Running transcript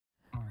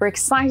We're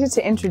excited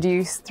to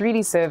introduce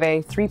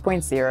 3Dsurvey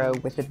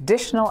 3.0 with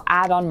additional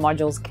add-on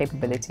modules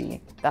capability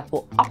that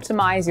will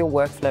optimize your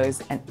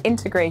workflows and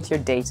integrate your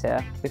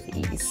data with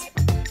ease.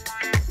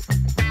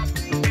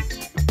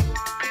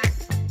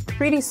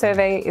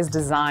 3Dsurvey is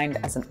designed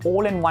as an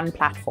all-in-one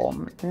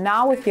platform,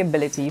 now with the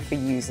ability for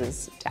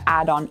users to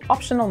add on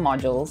optional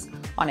modules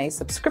on a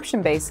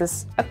subscription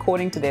basis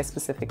according to their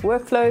specific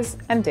workflows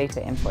and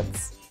data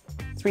inputs.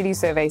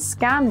 3Dsurvey's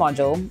Scan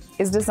module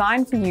is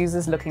designed for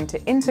users looking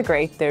to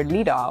integrate their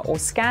LiDAR or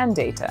scan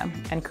data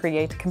and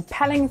create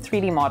compelling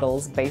 3D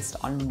models based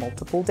on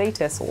multiple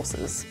data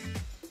sources.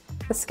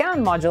 The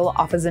Scan module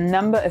offers a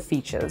number of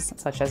features,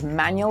 such as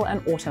manual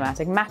and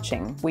automatic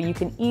matching, where you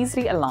can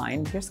easily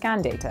align your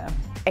scan data.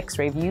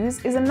 X-ray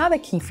views is another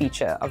key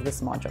feature of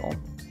this module,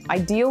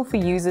 ideal for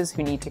users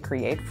who need to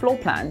create floor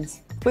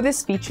plans. With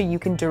this feature, you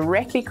can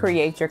directly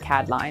create your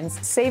CAD lines,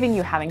 saving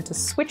you having to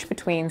switch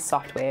between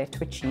software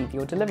to achieve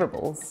your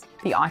deliverables.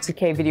 The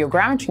RTK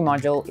Videogrammetry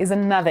Module is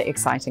another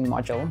exciting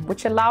module,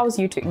 which allows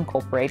you to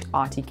incorporate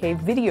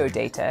RTK video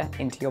data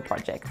into your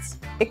projects.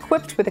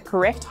 Equipped with the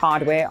correct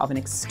hardware of an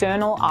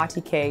external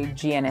RTK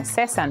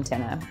GNSS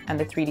antenna and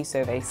the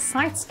 3Dsurvey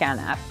Site Scan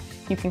app,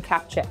 you can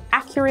capture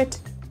accurate,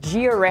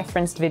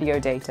 geo-referenced video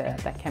data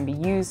that can be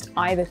used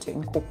either to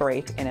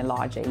incorporate in a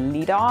larger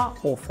LiDAR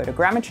or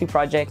photogrammetry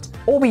project,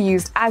 or be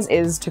used as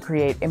is to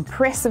create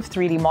impressive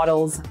 3D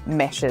models,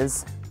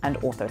 meshes, and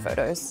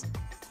orthophotos.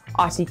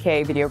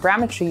 RTK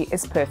Videogrammetry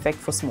is perfect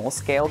for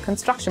small-scale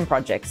construction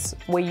projects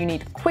where you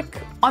need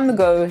quick,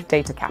 on-the-go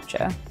data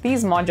capture.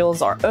 These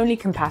modules are only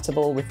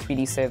compatible with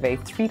 3Dsurvey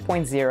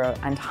 3.0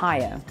 and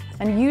higher,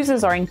 and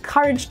users are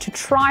encouraged to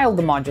trial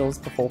the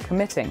modules before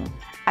committing.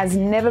 As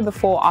never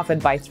before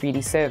offered by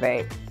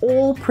 3Dsurvey,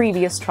 all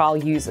previous trial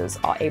users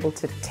are able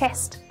to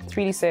test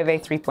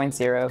 3Dsurvey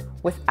 3.0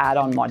 with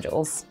add-on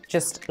modules.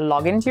 Just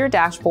log into your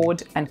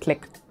dashboard and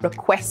click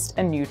Request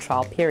a new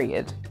trial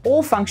period.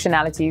 All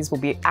functionalities will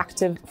be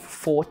active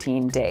for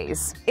 14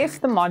 days. If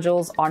the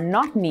modules are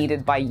not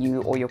needed by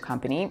you or your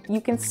company,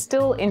 you can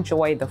still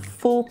enjoy the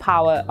full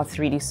power of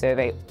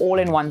 3Dsurvey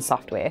all-in-one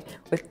software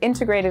with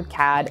integrated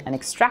CAD and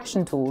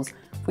extraction tools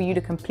for you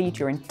to complete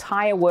your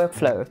entire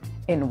workflow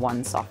in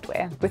one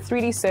software. With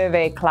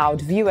 3Dsurvey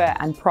Cloud Viewer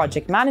and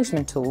Project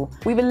Management Tool,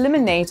 we've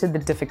eliminated the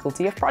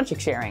difficulty of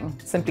project sharing.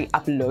 Simply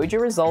upload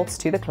your results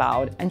to the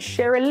cloud and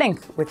share a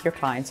link with your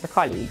clients or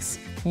colleagues.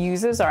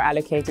 Users are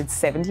allocated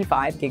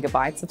 75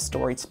 gigabytes of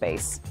storage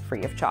space,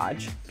 free of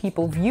charge.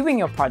 People viewing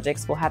your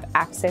projects will have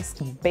access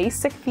to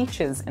basic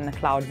features in the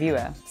Cloud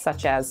Viewer,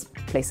 such as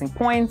placing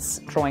points,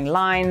 drawing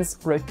lines,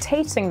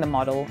 rotating the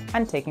model,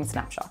 and taking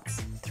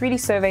snapshots.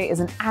 3Dsurvey is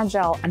an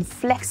agile and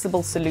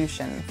flexible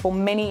solution for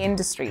many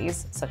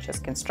industries such as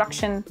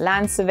construction,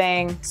 land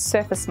surveying,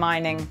 surface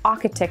mining,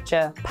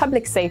 architecture,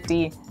 public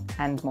safety,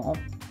 and more.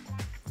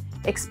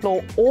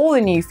 Explore all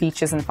the new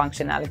features and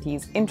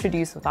functionalities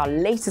introduced with our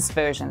latest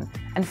version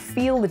and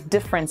feel the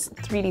difference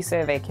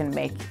 3Dsurvey can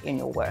make in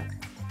your work.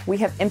 We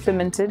have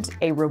implemented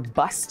a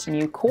robust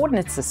new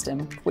coordinate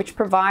system which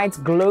provides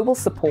global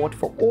support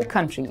for all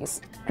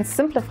countries and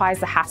simplifies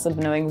the hassle of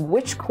knowing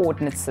which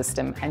coordinate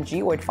system and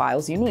geoid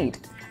files you need,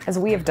 as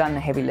we have done the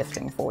heavy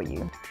lifting for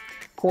you.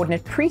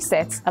 Coordinate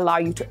presets allow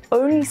you to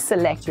only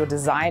select your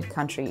desired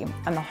country,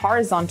 and the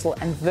horizontal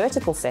and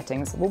vertical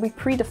settings will be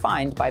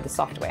predefined by the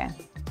software.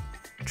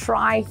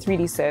 Try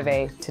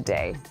 3Dsurvey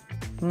today.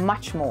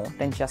 Much more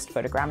than just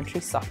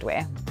photogrammetry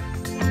software.